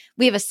handles.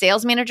 We have a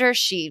sales manager.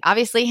 She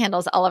obviously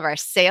handles all of our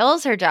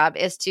sales. Her job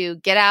is to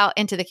get out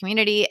into the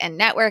community and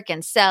network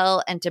and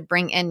sell and to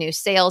bring in new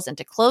sales and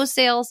to close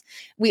sales.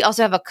 We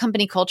also have a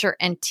company culture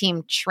and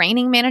team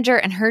training manager,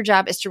 and her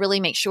job is to really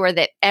make sure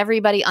that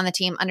everybody on the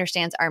team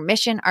understands our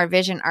mission, our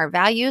vision, our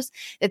values,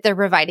 that they're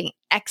providing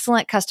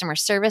excellent customer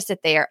service,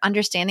 that they are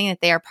understanding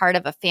that they are part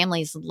of a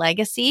family's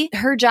legacy.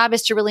 Her job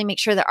is to really make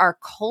sure that our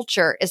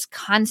culture is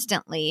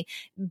constantly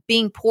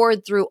being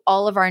poured through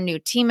all of our new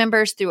team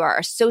members, through our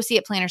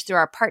associate planners, through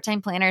our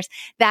part-time planners.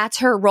 That's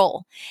her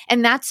role.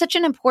 And that's such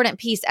an important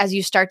piece as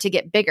you start to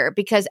get bigger,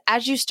 because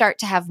as you start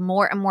to have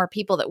more and more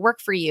people that work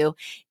for you,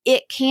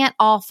 it can't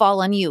all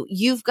fall on you.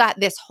 You've got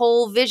this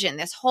whole vision,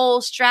 this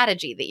whole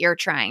strategy that you're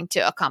trying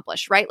to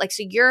accomplish, right? Like,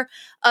 so you're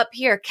up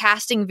here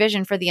casting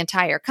vision for the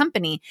entire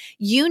company.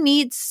 You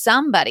need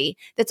somebody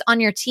that's on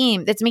your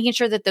team that's making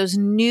sure that those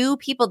new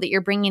people that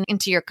you're bringing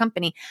into your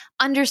company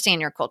understand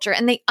your culture,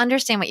 and they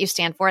understand what you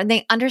stand for, and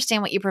they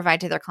understand what you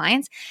provide to their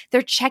clients.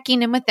 They're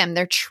checking in with them.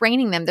 They're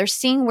training them. They're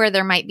seeing where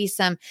there might be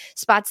some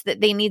spots that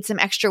they need some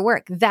extra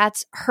work.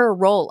 That's her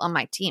role on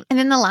my team. And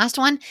then the last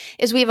one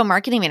is we have a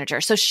marketing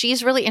manager. So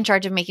she's really in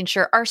charge of making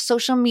sure our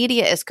social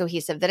media is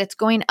cohesive, that it's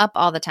going up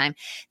all the time,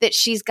 that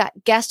she's got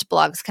guest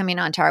blogs coming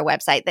onto our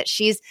website, that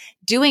she's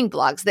doing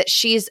blogs, that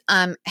she's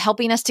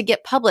helping us to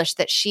get published,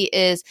 that she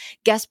is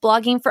guest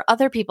blogging for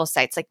other people's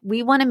sites. Like,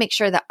 we want to make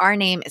sure that our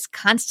name is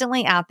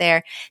constantly out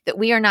there, that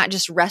we are not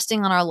just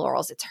resting on our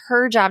laurels. It's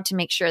her job to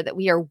make sure that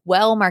we are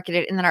well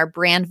marketed and that our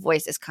brand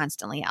voice is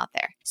constantly out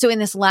there. So in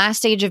this last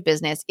stage of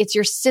business, it's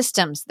your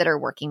systems that are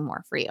working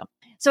more for you.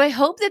 So I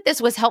hope that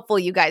this was helpful,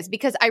 you guys,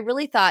 because I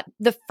really thought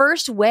the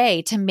first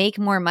way to make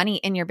more money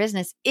in your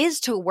business is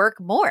to work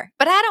more.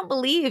 But I don't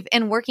believe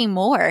in working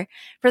more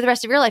for the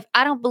rest of your life.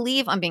 I don't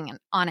believe on being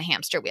on a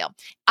hamster wheel.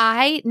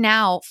 I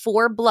now,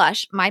 for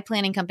Blush, my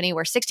planning company,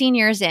 we're 16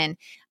 years in,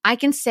 I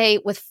can say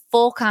with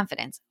full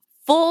confidence,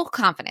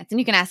 and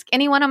you can ask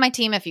anyone on my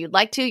team if you'd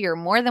like to, you're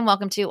more than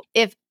welcome to.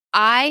 If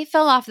I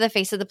fell off the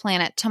face of the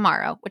planet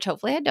tomorrow, which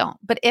hopefully I don't,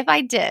 but if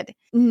I did,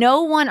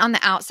 no one on the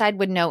outside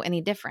would know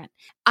any different.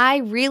 I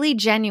really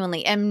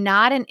genuinely am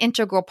not an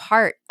integral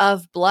part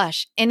of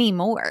Blush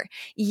anymore.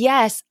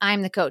 Yes,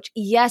 I'm the coach.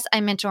 Yes,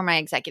 I mentor my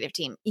executive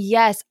team.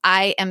 Yes,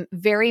 I am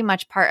very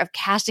much part of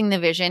casting the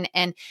vision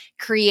and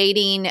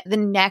creating the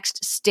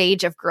next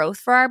stage of growth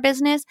for our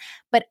business,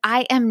 but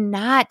I am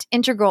not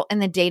integral in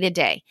the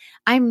day-to-day.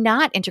 I'm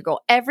not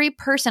integral. Every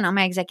person on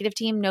my executive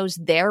team knows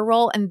their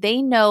role, and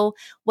they know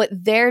what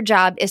their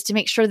job is to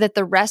make sure that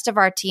the rest of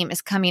our team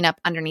is coming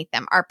up underneath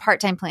them, our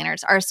part-time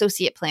planners, our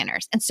associate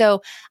planners. And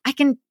so I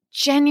can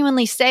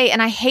genuinely say,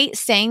 and I hate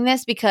saying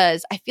this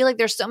because I feel like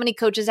there's so many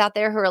coaches out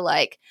there who are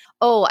like,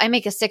 oh, I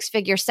make a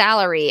 6-figure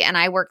salary and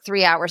I work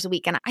 3 hours a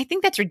week. And I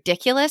think that's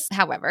ridiculous.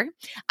 However,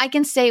 I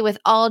can say with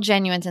all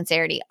genuine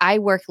sincerity, I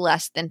work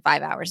less than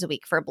 5 hours a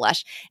week for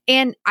Blush.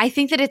 And I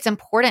think that it's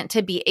important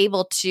to be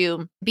able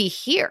to be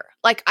here.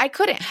 Like, I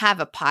couldn't have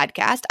a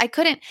podcast. I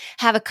couldn't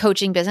have a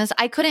coaching business.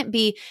 I couldn't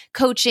be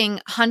coaching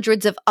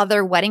hundreds of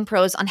other wedding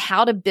pros on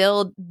how to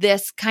build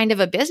this kind of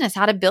a business,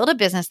 how to build a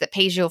business that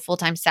pays you a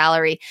full-time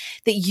salary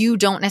that you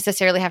don't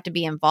necessarily have to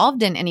be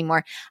involved in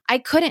anymore. I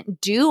couldn't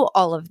do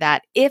all of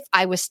that if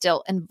I was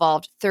still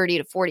involved 30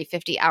 to 40,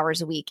 50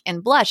 hours a week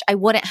in Blush. I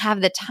wouldn't have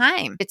the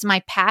time. It's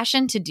my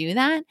passion to do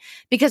that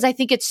because I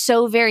think it's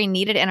so very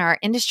needed in our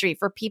industry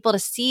for people to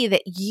see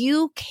that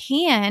you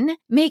can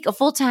make a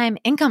full-time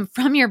income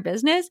from your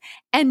business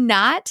and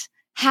not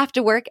have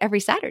to work every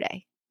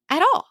Saturday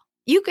at all.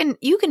 You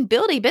can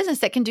build a business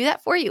that can do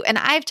that for you. And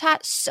I've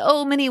taught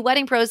so many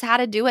wedding pros how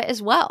to do it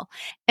as well.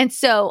 And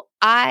so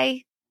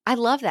I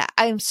love that.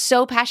 I'm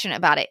so passionate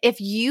about it. If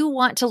you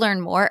want to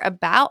learn more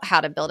about how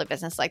to build a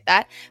business like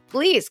that,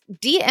 please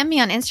DM me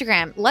on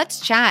Instagram. Let's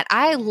chat.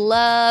 I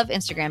love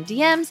Instagram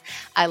DMs.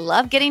 I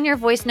love getting your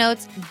voice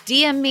notes.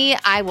 DM me.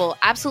 I will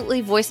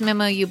absolutely voice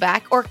memo you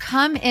back, or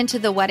come into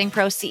the Wedding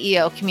Pro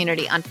CEO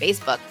community on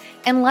Facebook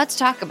and let's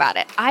talk about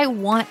it. I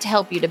want to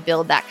help you to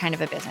build that kind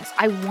of a business.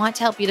 I want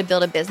to help you to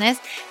build a business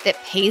that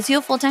pays you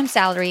a full-time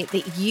salary,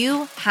 that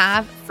you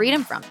have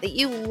freedom from, that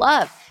you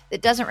love,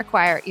 that doesn't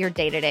require your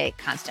day-to-day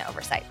constant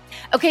oversight.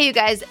 Okay, you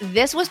guys,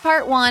 this was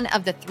part 1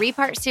 of the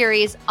 3-part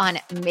series on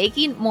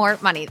making more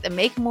money, the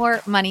Make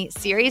More Money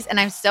series.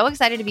 And I'm so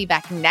excited to be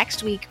back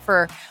next week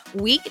for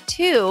week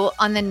 2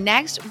 on the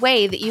next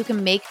way that you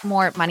can make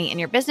more money in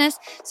your business,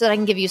 so that I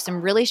can give you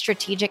some really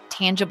strategic,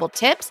 tangible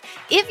tips.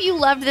 If you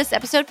loved this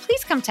episode,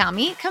 please come tell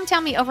me. Come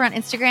tell me over on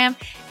Instagram.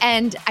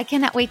 And I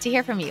cannot wait to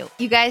hear from you.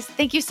 You guys,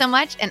 thank you so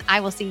much. And I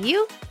will see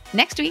you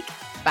next week.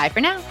 Bye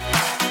for now.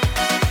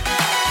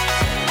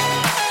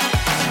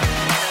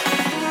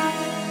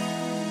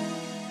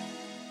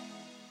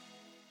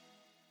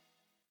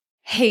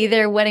 Hey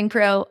there, wedding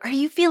pro. Are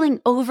you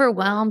feeling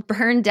overwhelmed,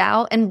 burned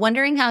out, and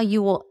wondering how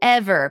you will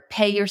ever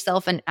pay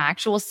yourself an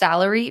actual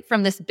salary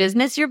from this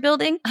business you're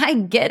building? I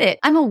get it.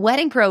 I'm a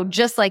wedding pro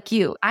just like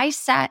you. I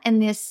sat in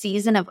this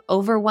season of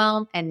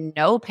overwhelm and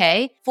no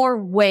pay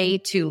for way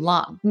too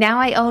long. Now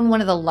I own one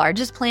of the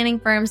largest planning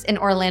firms in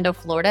Orlando,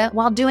 Florida,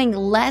 while doing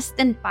less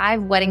than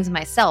 5 weddings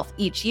myself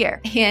each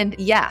year. And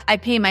yeah, I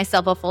pay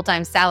myself a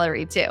full-time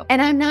salary too.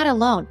 And I'm not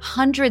alone.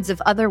 Hundreds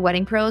of other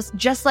wedding pros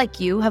just like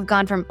you have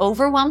gone from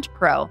overwhelmed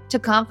pro to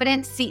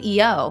confident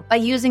CEO by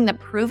using the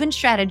proven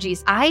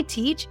strategies I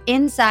teach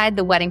inside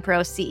the Wedding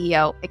Pro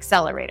CEO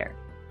Accelerator.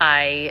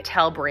 I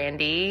tell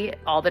Brandy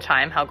all the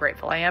time how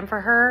grateful I am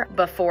for her.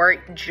 Before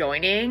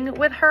joining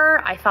with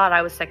her, I thought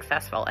I was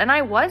successful, and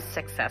I was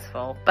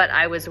successful, but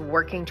I was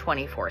working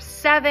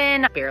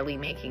 24/7, barely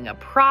making a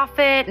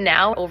profit.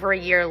 Now, over a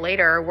year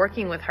later,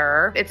 working with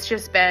her, it's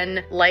just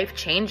been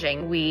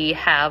life-changing. We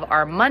have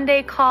our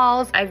Monday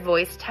calls. I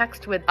voice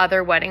text with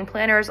other wedding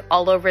planners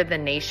all over the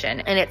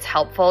nation, and it's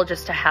helpful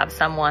just to have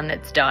someone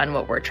that's done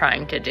what we're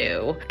trying to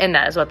do. And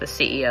that is what the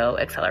CEO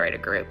Accelerator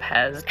Group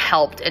has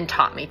helped and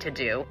taught me to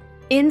do.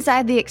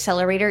 Inside the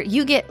Accelerator,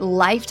 you get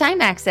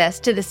lifetime access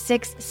to the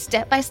 6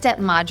 step-by-step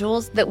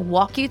modules that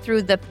walk you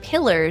through the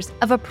pillars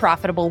of a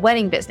profitable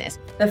wedding business.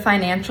 The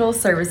financial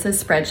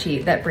services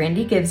spreadsheet that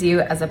Brandy gives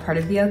you as a part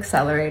of the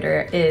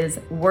Accelerator is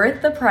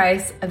worth the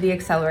price of the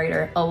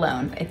Accelerator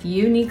alone. If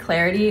you need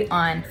clarity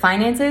on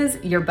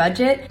finances, your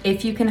budget,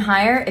 if you can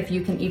hire, if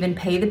you can even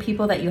pay the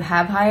people that you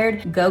have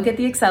hired, go get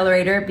the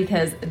Accelerator,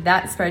 because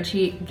that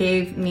spreadsheet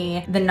gave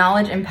me the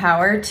knowledge and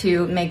power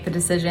to make the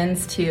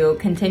decisions to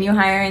continue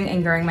hiring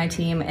and growing my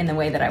team in the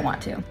way that I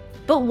want to.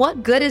 But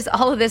what good is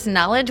all of this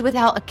knowledge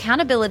without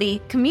accountability,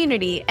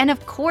 community, and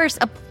of course,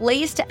 a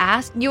place to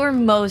ask your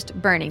most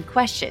burning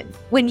question?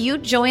 When you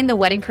join the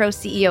Wedding Pro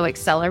CEO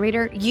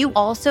Accelerator, you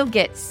also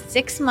get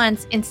 6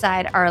 months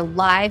inside our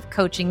live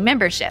coaching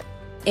membership.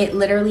 It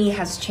literally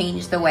has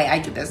changed the way I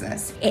do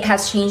business. It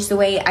has changed the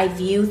way I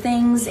view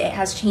things. It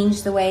has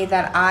changed the way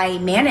that I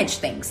manage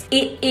things.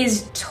 It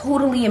is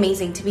totally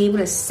amazing to be able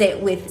to sit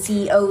with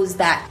CEOs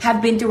that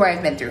have been through what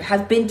I've been through,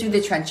 have been through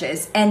the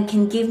trenches, and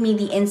can give me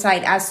the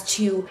insight as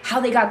to how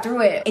they got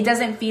through it. It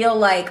doesn't feel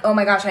like, oh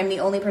my gosh, I'm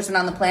the only person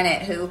on the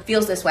planet who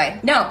feels this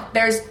way. No,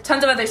 there's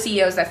tons of other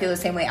CEOs that feel the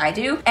same way I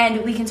do,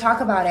 and we can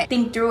talk about it,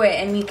 think through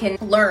it, and we can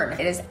learn.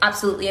 It is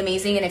absolutely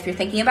amazing, and if you're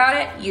thinking about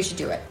it, you should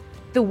do it.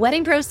 The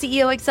Wedding Pro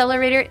CEO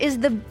Accelerator is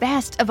the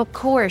best of a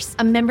course,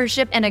 a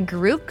membership, and a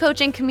group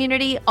coaching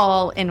community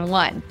all in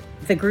one.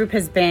 The group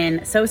has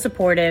been so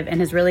supportive and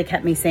has really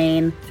kept me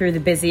sane through the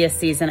busiest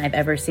season I've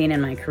ever seen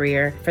in my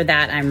career. For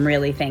that, I'm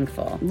really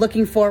thankful.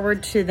 Looking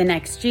forward to the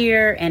next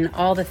year and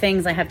all the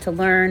things I have to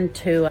learn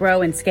to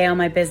grow and scale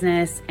my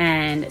business,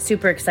 and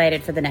super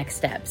excited for the next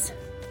steps.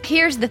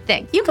 Here's the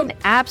thing. You can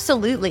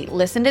absolutely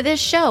listen to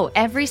this show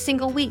every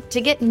single week to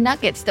get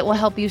nuggets that will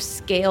help you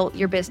scale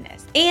your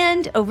business.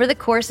 And over the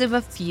course of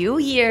a few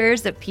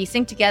years of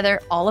piecing together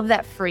all of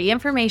that free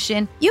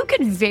information, you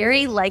could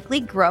very likely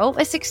grow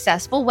a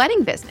successful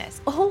wedding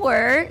business.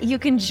 Or you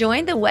can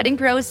join the Wedding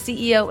Pro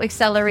CEO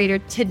Accelerator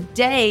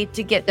today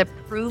to get the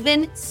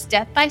proven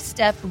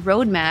step-by-step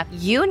roadmap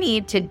you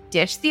need to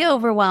ditch the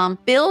overwhelm,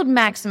 build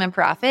maximum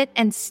profit,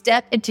 and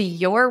step into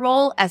your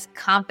role as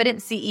confident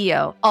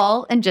CEO,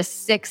 all in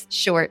just 6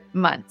 short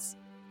months.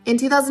 In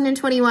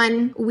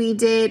 2021, we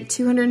did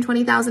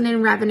 $220,000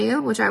 in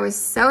revenue, which I was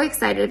so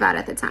excited about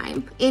at the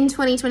time. In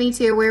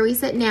 2022, where we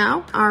sit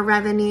now, our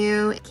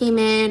revenue came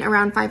in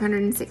around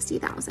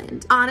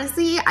 $560,000.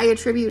 Honestly, I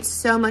attribute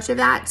so much of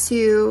that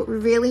to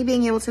really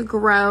being able to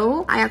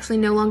grow. I actually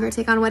no longer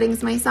take on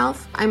weddings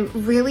myself. I'm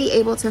really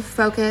able to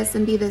focus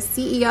and be the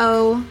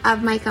CEO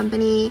of my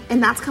company,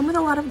 and that's come with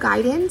a lot of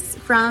guidance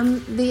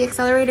from the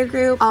Accelerator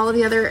Group, all of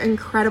the other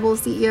incredible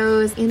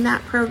CEOs in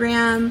that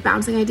program,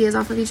 bouncing ideas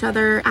off of each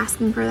other,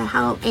 asking for the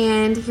help,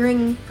 and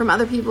hearing from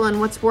other people and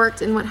what's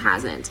worked and what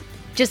hasn't.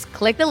 Just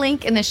click the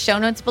link in the show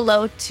notes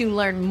below to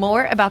learn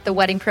more about the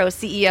Wedding Pro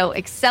CEO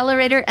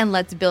Accelerator, and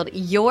let's build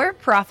your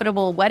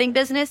profitable wedding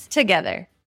business together.